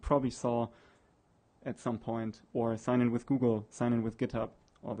buttons you probably saw at some point, or sign in with Google, sign in with GitHub,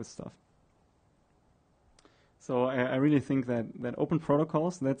 all this stuff. So I really think that open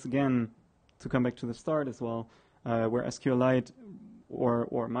protocols, that's again, to come back to the start as well, where SQLite or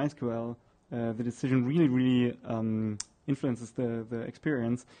MySQL, the decision really influences the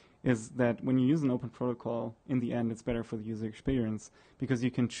experience, is that when you use an open protocol, in the end it's better for the user experience, because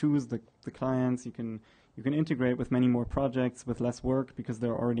you can choose the clients, you can integrate with many more projects with less work because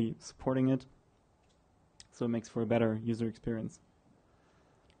they're already supporting it. So it makes for a better user experience.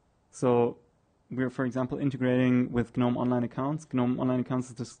 So we're, for example, integrating with GNOME Online Accounts. GNOME Online Accounts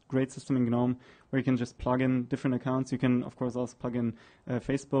is this great system in GNOME where you can just plug in different accounts. You can, of course, also plug in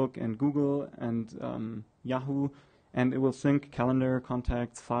Facebook and Google and Yahoo, and it will sync calendar,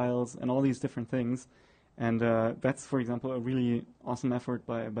 contacts, files, and all these different things. And that's, for example, a really awesome effort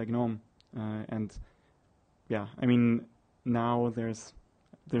by GNOME. And yeah, I mean, now there's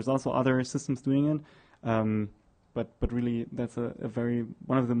also other systems doing it. But really, that's a very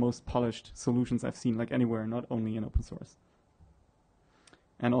one of the most polished solutions I've seen, like anywhere, not only in open source.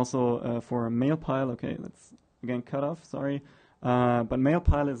 And also for Mailpile, okay, that's again cut off, sorry. But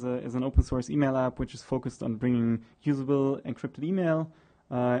Mailpile is an open source email app which is focused on bringing usable encrypted email,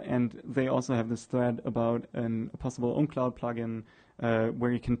 and they also have this thread about a possible ownCloud plugin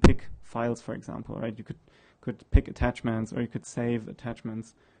where you can pick files, for example, right? You could pick attachments, or you could save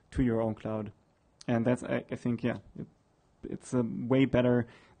attachments to your ownCloud. And that's, I think, yeah, it's way better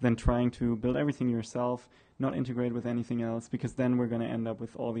than trying to build everything yourself, not integrate with anything else, because then we're going to end up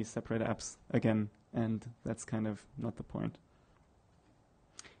with all these separate apps again, and that's kind of not the point.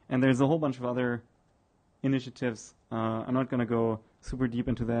 And there's a whole bunch of other initiatives. I'm not going to go super deep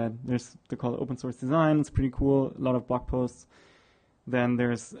into that. They call it open source design. It's pretty cool, a lot of blog posts. Then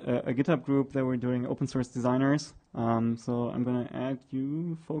there's a GitHub group that we're doing, open source designers. So I'm going to add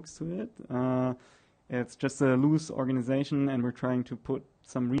you folks to it. It's just a loose organization, and we're trying to put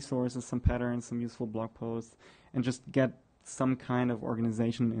some resources, some patterns, some useful blog posts, and just get some kind of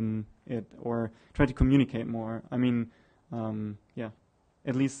organization in it, or try to communicate more. I mean, yeah,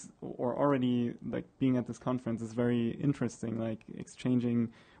 at least, or already, like, being at this conference is very interesting, like exchanging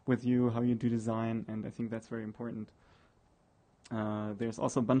with you how you do design, and I think that's very important. There's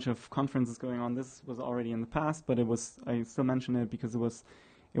also a bunch of conferences going on. This was already in the past, but I still mention it because it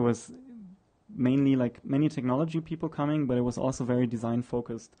was mainly like many technology people coming, but it was also very design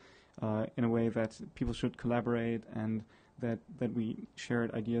focused in a way that people should collaborate, and that we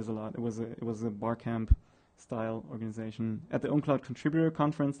shared ideas a lot. It was a barcamp style organization. At the ownCloud contributor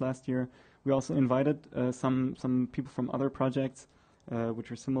conference last year, we also invited some people from other projects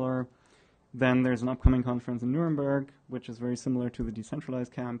which are similar. Then there's an upcoming conference in Nuremberg, which is very similar to the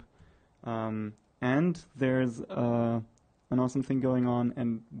decentralized camp. And there's an awesome thing going on,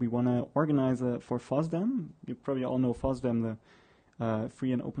 and we want to organize for FOSDEM. You probably all know FOSDEM, the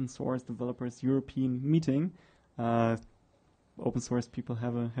Free and Open Source Developers European Meeting. Open source people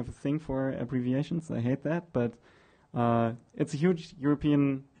have a thing for abbreviations. I hate that, but it's a huge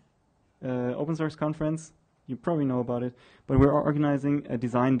European open source conference. You probably know about it, but we're organizing a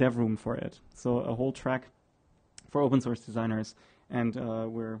design dev room for it. So a whole track for open source designers, and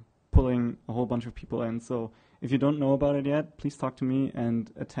we're pulling a whole bunch of people in. So if you don't know about it yet, please talk to me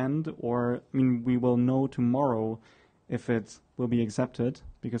and attend, or we will know tomorrow if it will be accepted,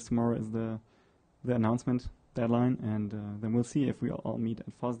 because tomorrow is the announcement deadline, and then we'll see if we all meet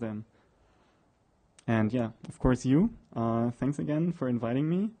at FOSDEM. And yeah, of course you. Thanks again for inviting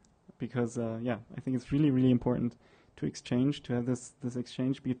me, because yeah, I think it's really, really important to have this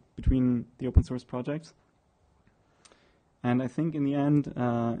exchange between the open source projects. And I think in the end,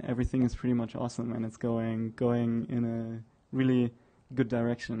 everything is pretty much awesome, and it's going in a really good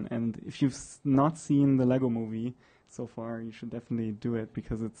direction. And if you've not seen the Lego movie so far, you should definitely do it,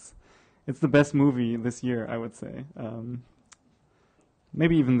 because it's the best movie this year, I would say.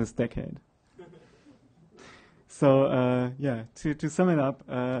 Maybe even this decade. So yeah, to sum it up,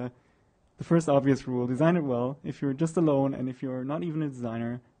 the first obvious rule: design it well. If you're just alone, and if you're not even a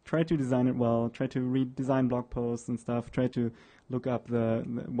designer, try to design it well. Try to read design blog posts and stuff. Try to look up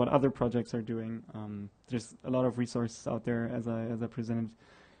what other projects are doing. There's a lot of resources out there, as I presented.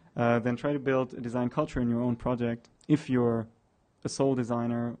 Then try to build a design culture in your own project. If you're a sole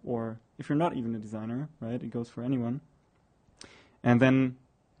designer, or if you're not even a designer, right? It goes for anyone. And then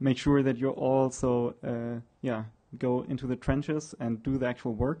make sure that you also go into the trenches and do the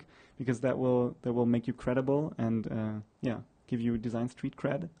actual work, because that will make you credible and give you design street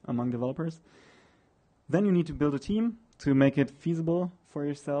cred among developers. Then you need to build a team to make it feasible for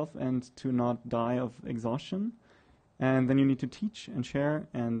yourself and to not die of exhaustion. And then you need to teach and share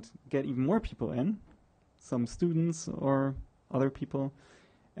and get even more people in, some students or other people.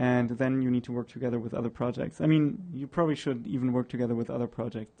 And then you need to work together with other projects. I mean, you probably should even work together with other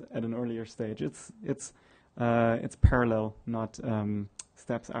projects at an earlier stage. It's parallel, not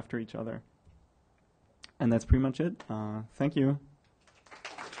steps after each other. And that's pretty much it. Thank you.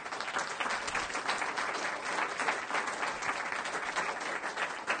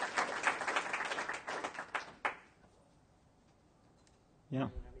 Yeah.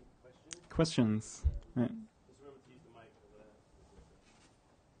 Questions? Yeah.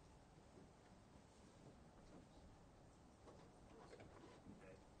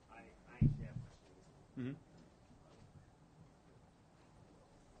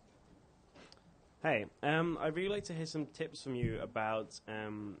 Hey, I'd really like to hear some tips from you about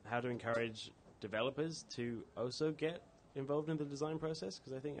how to encourage developers to also get involved in the design process,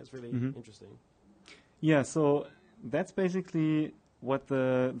 because I think that's really interesting. Yeah, so that's basically what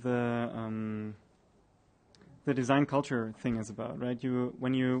the design culture thing is about, right?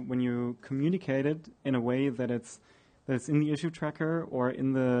 When you communicate it in a way that it's in the issue tracker or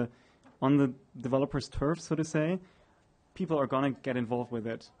on the developer's turf, so to say, people are gonna get involved with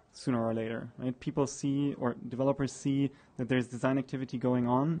it sooner or later, right? People see, or developers see, that there's design activity going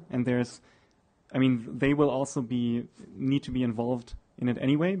on, and they will also need to be involved in it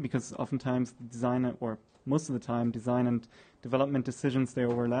anyway, because oftentimes design, or most of the time, design and development decisions, they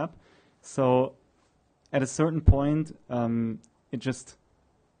overlap. So at a certain point, it just,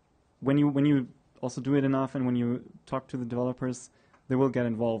 when you also do it enough, and when you talk to the developers, they will get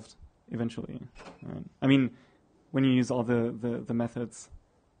involved eventually, right? I mean, when you use all the methods.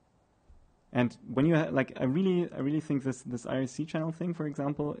 And when you I really think this IRC channel thing, for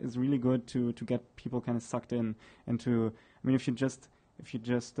example, is really good to get people kind of sucked in, and if you just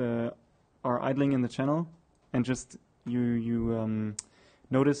are idling in the channel and just you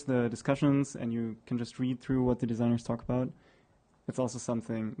notice the discussions and you can just read through what the designers talk about, it's also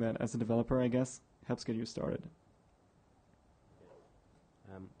something that, as a developer, I guess, helps get you started.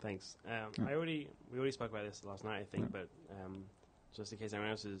 Thanks. We already spoke about this last night, I think, but just in case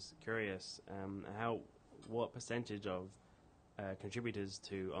anyone else is curious, what percentage of contributors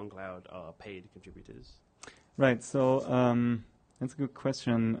to ownCloud are paid contributors? Right. So that's a good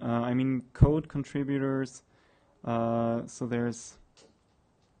question. Code contributors. So there's,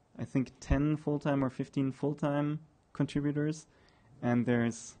 I think, 10 full-time or 15 full-time contributors, and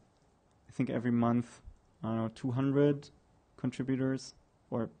there's, I think, every month, 200 contributors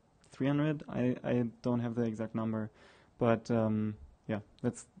or 300. I don't have the exact number. But yeah,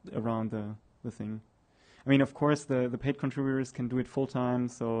 that's around the thing. I mean, of course, the paid contributors can do it full time,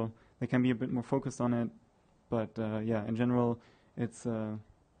 so they can be a bit more focused on it. But yeah, in general, it's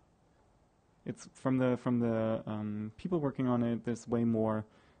from the people working on it. There's way more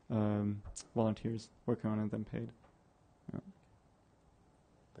volunteers working on it than paid. Yeah.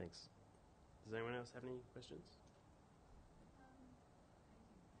 Thanks. Does anyone else have any questions?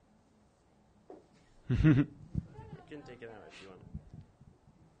 You can take it out if you want.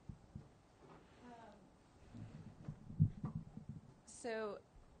 So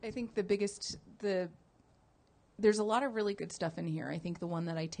I think there's a lot of really good stuff in here. I think the one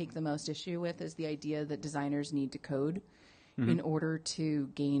that I take the most issue with is the idea that designers need to code in order to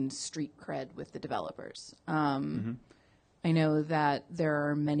gain street cred with the developers. I know that there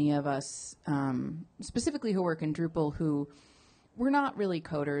are many of us, specifically who work in Drupal, who we're not really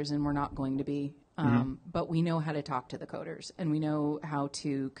coders and we're not going to be, but we know how to talk to the coders and we know how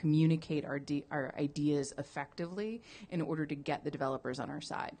to communicate our ideas effectively in order to get the developers on our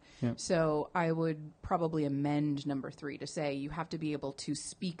side. Yeah. So I would probably amend number 3 to say you have to be able to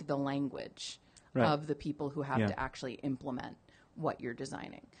speak the language of the people who have to actually implement what you're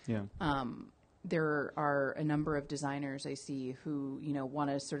designing. Yeah. There are a number of designers I see who,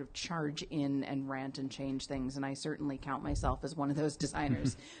 want to sort of charge in and rant and change things. And I certainly count myself as one of those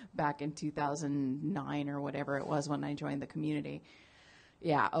designers back in 2009 or whatever it was when I joined the community.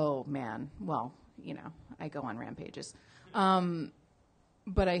 Yeah. Oh, man. Well, I go on rampages.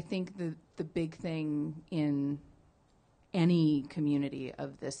 But I think the big thing in any community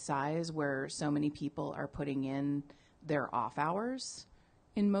of this size where so many people are putting in their off hours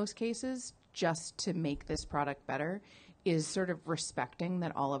in most cases just to make this product better is sort of respecting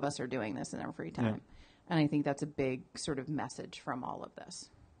that all of us are doing this in our free time. Yeah. And I think that's a big sort of message from all of this.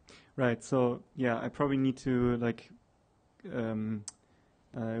 Right. So, yeah, I probably need to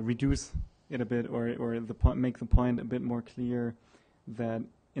reduce it a bit or make the point a bit more clear that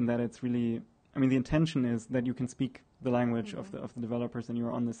it's really, I mean, the intention is that you can speak the language of the developers and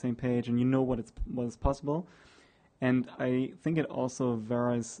you're on the same page and you know what is possible. And I think it also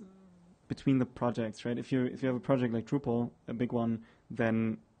varies between the projects, right? If you have a project like Drupal, a big one,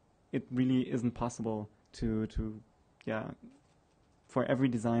 then it really isn't possible to for every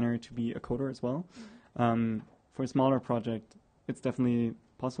designer to be a coder as well. For a smaller project, it's definitely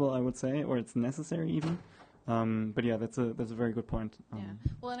possible, I would say, or it's necessary even. But yeah, that's a very good point.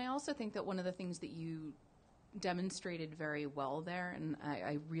 Well, and I also think that one of the things that you demonstrated very well there, and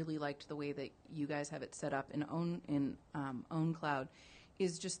I really liked the way that you guys have it set up in ownCloud,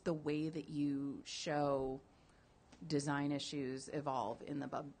 is just the way that you show design issues evolve in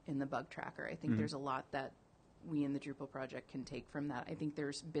the bug tracker. I think there's a lot that we in the Drupal project can take from that. I think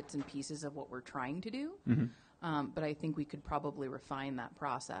there's bits and pieces of what we're trying to do, but I think we could probably refine that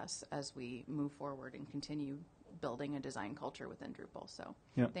process as we move forward and continue building a design culture within Drupal. So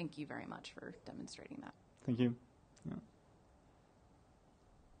thank you very much for demonstrating that. Thank you. Yeah.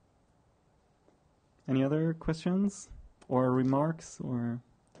 Any other questions or remarks? Or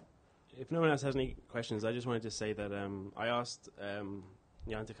if no one else has any questions, I just wanted to say that I asked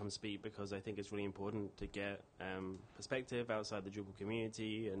Jan to come speak because I think it's really important to get perspective outside the Drupal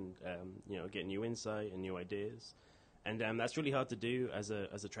community and get new insight and new ideas. And that's really hard to do as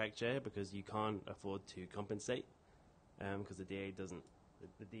a track chair because you can't afford to compensate because the DA doesn't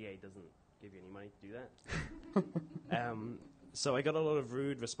give you any money to do that. So I got a lot of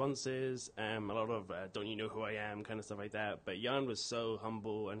rude responses, a lot of don't you know who I am kind of stuff like that. But Jan was so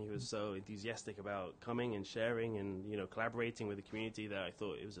humble and he was so enthusiastic about coming and sharing and collaborating with the community that I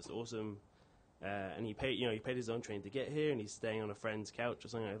thought it was just awesome. And he paid his own train to get here, and he's staying on a friend's couch or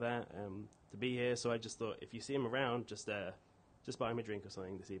something like that to be here. So I just thought if you see him around, just buy him a drink or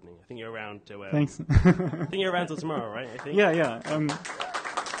something this evening. I think you're around to. Thanks. I think you're around till tomorrow, right? I think. Yeah.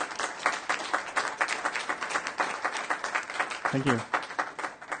 Thank you.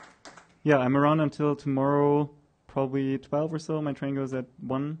 Yeah, I'm around until tomorrow, probably 12 or so. My train goes at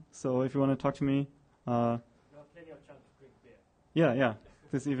 1. So if you want to talk to me, you have plenty of chance to drink beer. Yeah,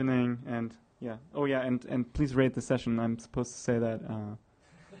 this evening, and yeah. Oh yeah, and please rate the session. I'm supposed to say that.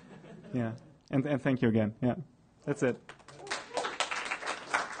 Yeah, and thank you again. Yeah, that's it.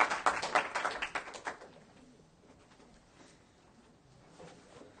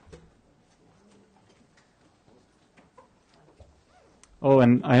 Oh,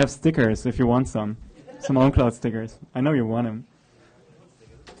 and I have stickers if you want some ownCloud stickers. I know you want them.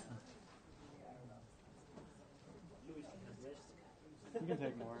 You can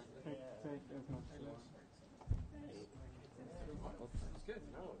take more. Take as much as you want. It's good.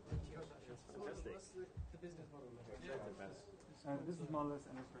 No, fantastic. What's the business model? Business model is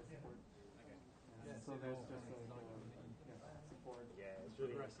enterprise support. Okay. So there's just support. Yeah, it's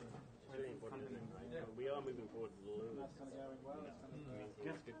really important, isn't it? Like, we are moving forward loads.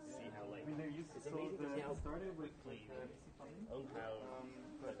 It's good to see how, like, it's amazing to see how started with quickly ownCloud,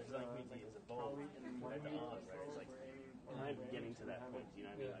 but the design community has evolved compared to ours, right? It's like, I'm getting to that point, you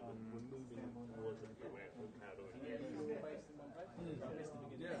know what I mean? Like, we're moving towards the point where ownCloud already is.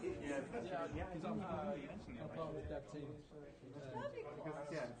 Because I'm part of the dev team.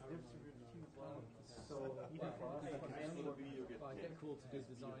 So I get called to do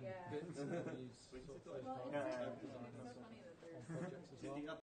design bits and use sort of projects as well.